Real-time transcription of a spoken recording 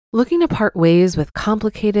Looking to part ways with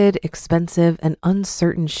complicated, expensive, and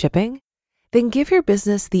uncertain shipping? Then give your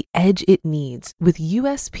business the edge it needs with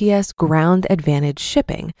USPS Ground Advantage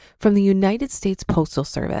shipping from the United States Postal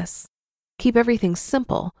Service. Keep everything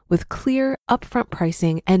simple with clear, upfront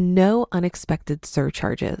pricing and no unexpected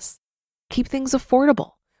surcharges. Keep things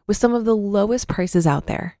affordable with some of the lowest prices out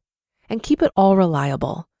there. And keep it all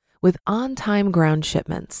reliable with on-time ground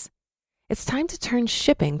shipments. It's time to turn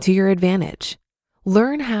shipping to your advantage.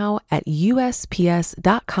 Learn how at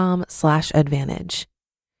USPS.com/advantage.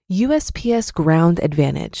 USPS Ground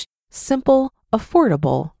Advantage. Simple,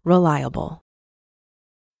 affordable, reliable.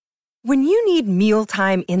 When you need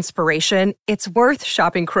mealtime inspiration, it's worth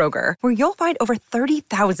shopping Kroger, where you'll find over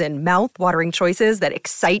 30,000 mouth-watering choices that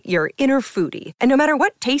excite your inner foodie. And no matter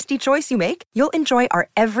what tasty choice you make, you'll enjoy our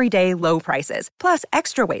everyday low prices, plus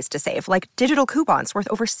extra ways to save, like digital coupons worth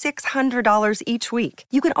over $600 each week.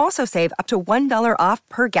 You can also save up to $1 off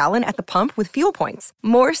per gallon at the pump with fuel points.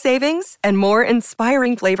 More savings and more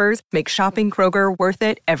inspiring flavors make shopping Kroger worth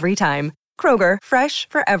it every time. Kroger, fresh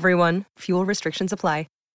for everyone. Fuel restrictions apply.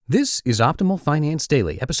 This is Optimal Finance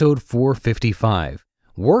Daily, episode 455.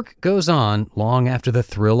 Work Goes On Long After the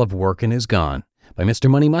Thrill of Workin' Is Gone, by Mr.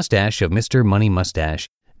 Money Mustache of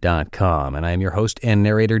MrMoneyMustache.com. And I am your host and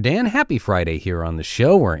narrator, Dan. Happy Friday here on the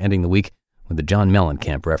show. We're ending the week with the John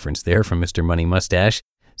Mellencamp reference there from Mr. Money Mustache.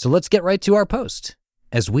 So let's get right to our post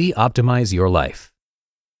as we optimize your life.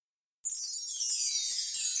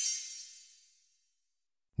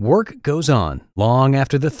 Work Goes On Long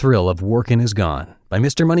After the Thrill of Workin' Is Gone, by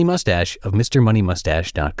Mr. Money Mustache of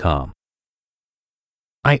MrMoneyMustache.com.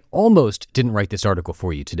 I almost didn't write this article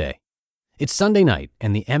for you today. It's Sunday night,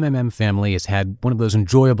 and the MMM family has had one of those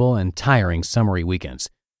enjoyable and tiring summery weekends.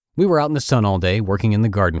 We were out in the sun all day, working in the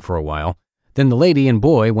garden for a while. Then the lady and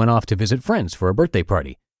boy went off to visit friends for a birthday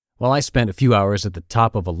party, while I spent a few hours at the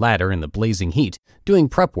top of a ladder in the blazing heat, doing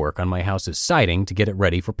prep work on my house's siding to get it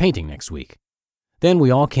ready for painting next week. Then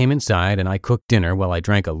we all came inside, and I cooked dinner while I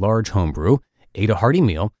drank a large homebrew, ate a hearty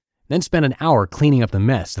meal, then spent an hour cleaning up the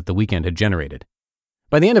mess that the weekend had generated.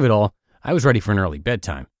 By the end of it all, I was ready for an early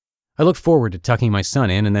bedtime. I looked forward to tucking my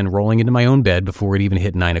son in and then rolling into my own bed before it even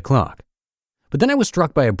hit 9 o'clock. But then I was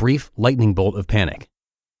struck by a brief lightning bolt of panic.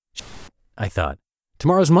 I thought,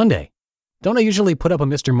 tomorrow's Monday. Don't I usually put up a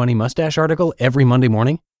Mr. Money Mustache article every Monday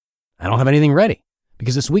morning? I don't have anything ready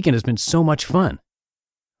because this weekend has been so much fun.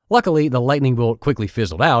 Luckily, the lightning bolt quickly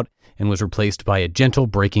fizzled out and was replaced by a gentle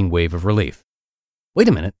breaking wave of relief. Wait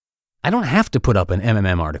a minute. I don't have to put up an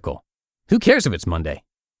MMM article. Who cares if it's Monday?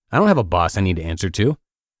 I don't have a boss I need to answer to.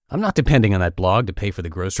 I'm not depending on that blog to pay for the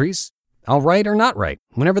groceries. I'll write or not write,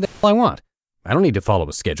 whenever the hell I want. I don't need to follow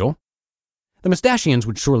a schedule. The Mustachians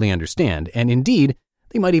would surely understand, and indeed,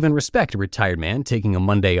 they might even respect a retired man taking a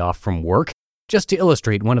Monday off from work just to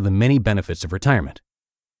illustrate one of the many benefits of retirement.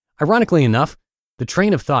 Ironically enough, the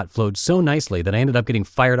train of thought flowed so nicely that I ended up getting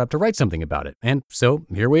fired up to write something about it. And so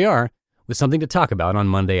here we are, with something to talk about on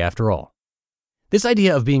Monday after all. This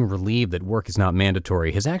idea of being relieved that work is not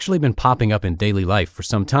mandatory has actually been popping up in daily life for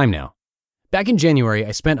some time now. Back in January,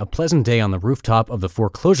 I spent a pleasant day on the rooftop of the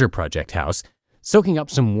foreclosure project house, soaking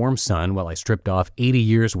up some warm sun while I stripped off 80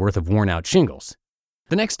 years worth of worn-out shingles.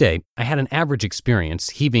 The next day, I had an average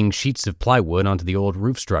experience heaving sheets of plywood onto the old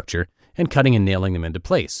roof structure and cutting and nailing them into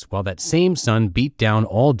place, while that same sun beat down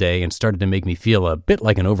all day and started to make me feel a bit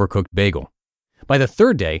like an overcooked bagel. By the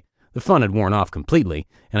third day, the fun had worn off completely,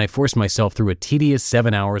 and I forced myself through a tedious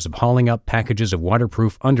 7 hours of hauling up packages of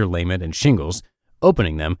waterproof underlayment and shingles,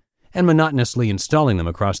 opening them, and monotonously installing them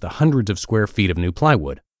across the hundreds of square feet of new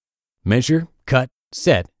plywood. Measure, cut,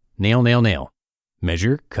 set, nail, nail, nail.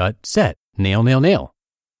 Measure, cut, set, nail, nail, nail.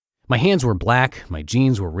 My hands were black, my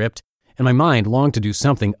jeans were ripped, and my mind longed to do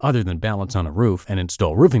something other than balance on a roof and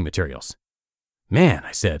install roofing materials. Man,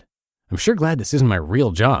 I said, I'm sure glad this isn't my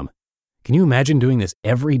real job. Can you imagine doing this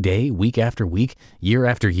every day, week after week, year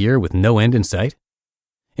after year, with no end in sight?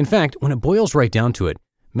 In fact, when it boils right down to it,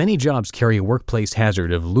 many jobs carry a workplace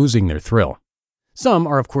hazard of losing their thrill. Some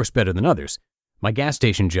are, of course, better than others. My gas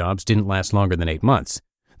station jobs didn't last longer than 8 months.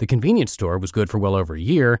 The convenience store was good for well over a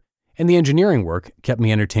year, and the engineering work kept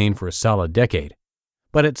me entertained for a solid decade.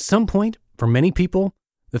 But at some point, for many people,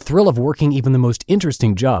 the thrill of working even the most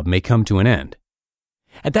interesting job may come to an end.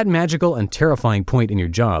 At that magical and terrifying point in your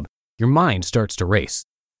job, your mind starts to race.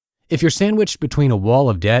 If you're sandwiched between a wall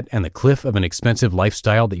of debt and the cliff of an expensive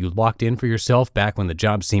lifestyle that you locked in for yourself back when the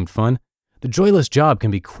job seemed fun, the joyless job can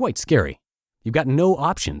be quite scary. You've got no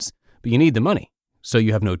options, but you need the money, so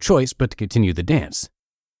you have no choice but to continue the dance.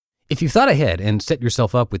 If you thought ahead and set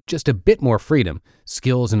yourself up with just a bit more freedom,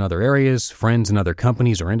 skills in other areas, friends in other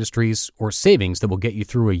companies or industries, or savings that will get you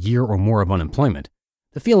through a year or more of unemployment,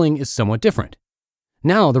 the feeling is somewhat different.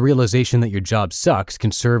 Now, the realization that your job sucks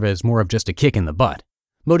can serve as more of just a kick in the butt,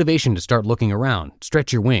 motivation to start looking around,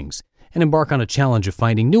 stretch your wings, and embark on a challenge of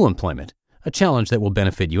finding new employment, a challenge that will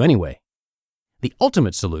benefit you anyway. The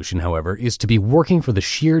ultimate solution, however, is to be working for the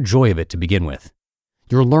sheer joy of it to begin with.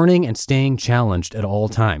 You're learning and staying challenged at all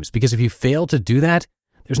times, because if you fail to do that,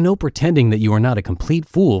 there's no pretending that you are not a complete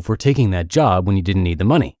fool for taking that job when you didn't need the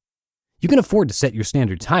money. You can afford to set your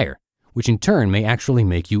standards higher, which in turn may actually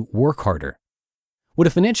make you work harder. Would a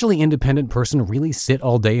financially independent person really sit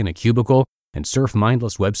all day in a cubicle and surf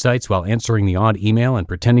mindless websites while answering the odd email and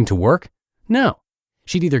pretending to work? No.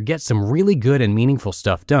 She'd either get some really good and meaningful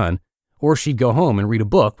stuff done, or she'd go home and read a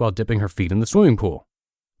book while dipping her feet in the swimming pool.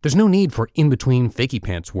 There's no need for in-between fakey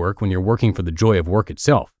pants work when you're working for the joy of work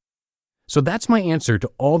itself. So that's my answer to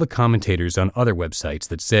all the commentators on other websites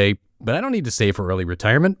that say, but I don't need to save for early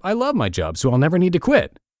retirement. I love my job, so I'll never need to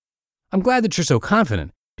quit. I'm glad that you're so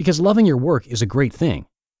confident, because loving your work is a great thing.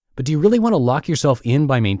 But do you really want to lock yourself in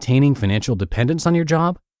by maintaining financial dependence on your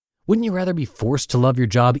job? Wouldn't you rather be forced to love your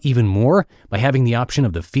job even more by having the option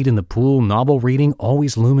of the feet in the pool novel reading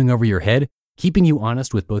always looming over your head, keeping you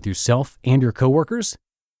honest with both yourself and your coworkers?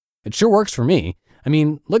 It sure works for me. I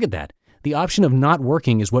mean, look at that. The option of not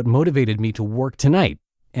working is what motivated me to work tonight.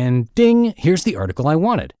 And ding, here's the article I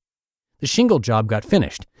wanted. The shingle job got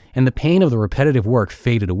finished, and the pain of the repetitive work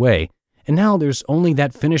faded away, and now there's only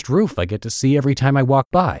that finished roof I get to see every time I walk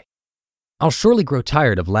by. I'll surely grow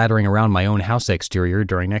tired of laddering around my own house exterior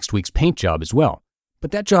during next week's paint job as well,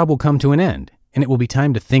 but that job will come to an end, and it will be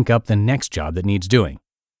time to think up the next job that needs doing.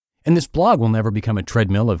 And this blog will never become a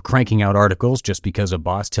treadmill of cranking out articles just because a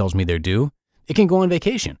boss tells me they're due. It can go on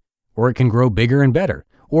vacation, or it can grow bigger and better,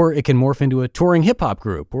 or it can morph into a touring hip-hop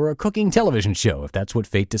group or a cooking television show if that's what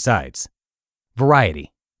fate decides.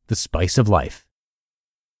 Variety, the spice of life.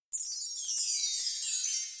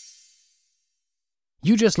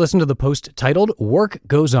 You just listened to the post titled Work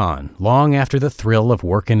Goes On, Long After the Thrill of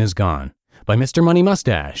Workin' Is Gone by Mr. Money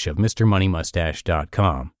Mustache of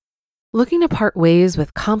MrMoneyMustache.com. Looking to part ways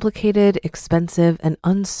with complicated, expensive, and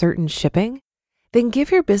uncertain shipping? Then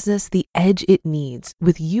give your business the edge it needs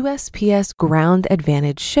with USPS Ground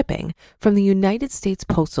Advantage shipping from the United States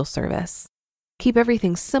Postal Service. Keep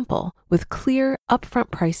everything simple with clear,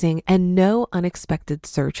 upfront pricing and no unexpected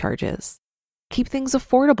surcharges. Keep things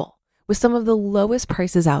affordable with some of the lowest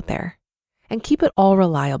prices out there. And keep it all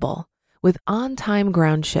reliable with on-time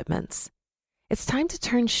ground shipments. It's time to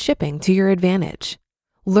turn shipping to your advantage.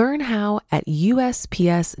 Learn how at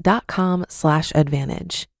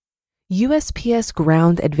USPS.com/advantage. USPS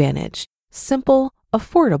Ground Advantage. Simple,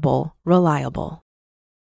 affordable, reliable.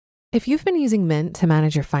 If you've been using Mint to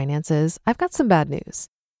manage your finances, I've got some bad news.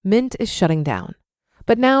 Mint is shutting down.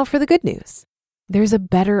 But now for the good news. There's a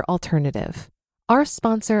better alternative. Our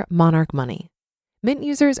sponsor, Monarch Money. Mint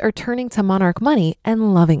users are turning to Monarch Money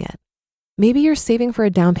and loving it. Maybe you're saving for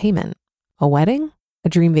a down payment, a wedding, a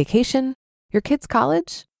dream vacation, your kids'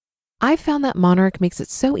 college? I've found that Monarch makes it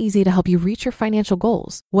so easy to help you reach your financial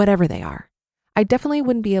goals, whatever they are. I definitely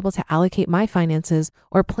wouldn't be able to allocate my finances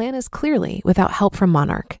or plan as clearly without help from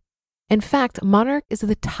Monarch. In fact, Monarch is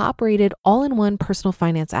the top-rated all-in-one personal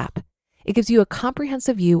finance app. It gives you a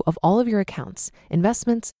comprehensive view of all of your accounts,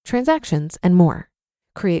 investments, transactions, and more.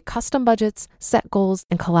 Create custom budgets, set goals,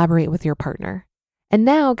 and collaborate with your partner. And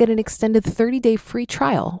now get an extended 30-day free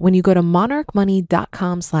trial when you go to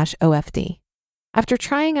monarchmoney.com/OFD. After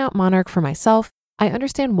trying out Monarch for myself, I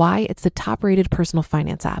understand why it's the top-rated personal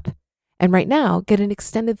finance app. And right now, get an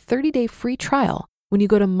extended 30-day free trial when you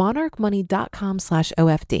go to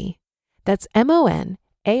monarchmoney.com/OFD. That's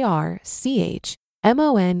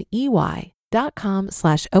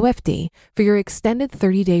monarchmoney.com/OFD for your extended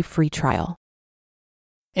 30-day free trial.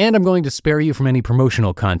 And I'm going to spare you from any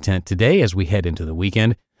promotional content today as we head into the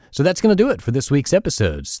weekend. So that's going to do it for this week's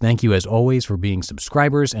episodes. Thank you as always for being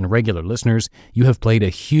subscribers and regular listeners. You have played a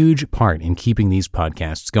huge part in keeping these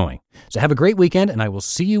podcasts going. So have a great weekend, and I will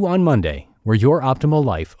see you on Monday, where your optimal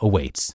life awaits.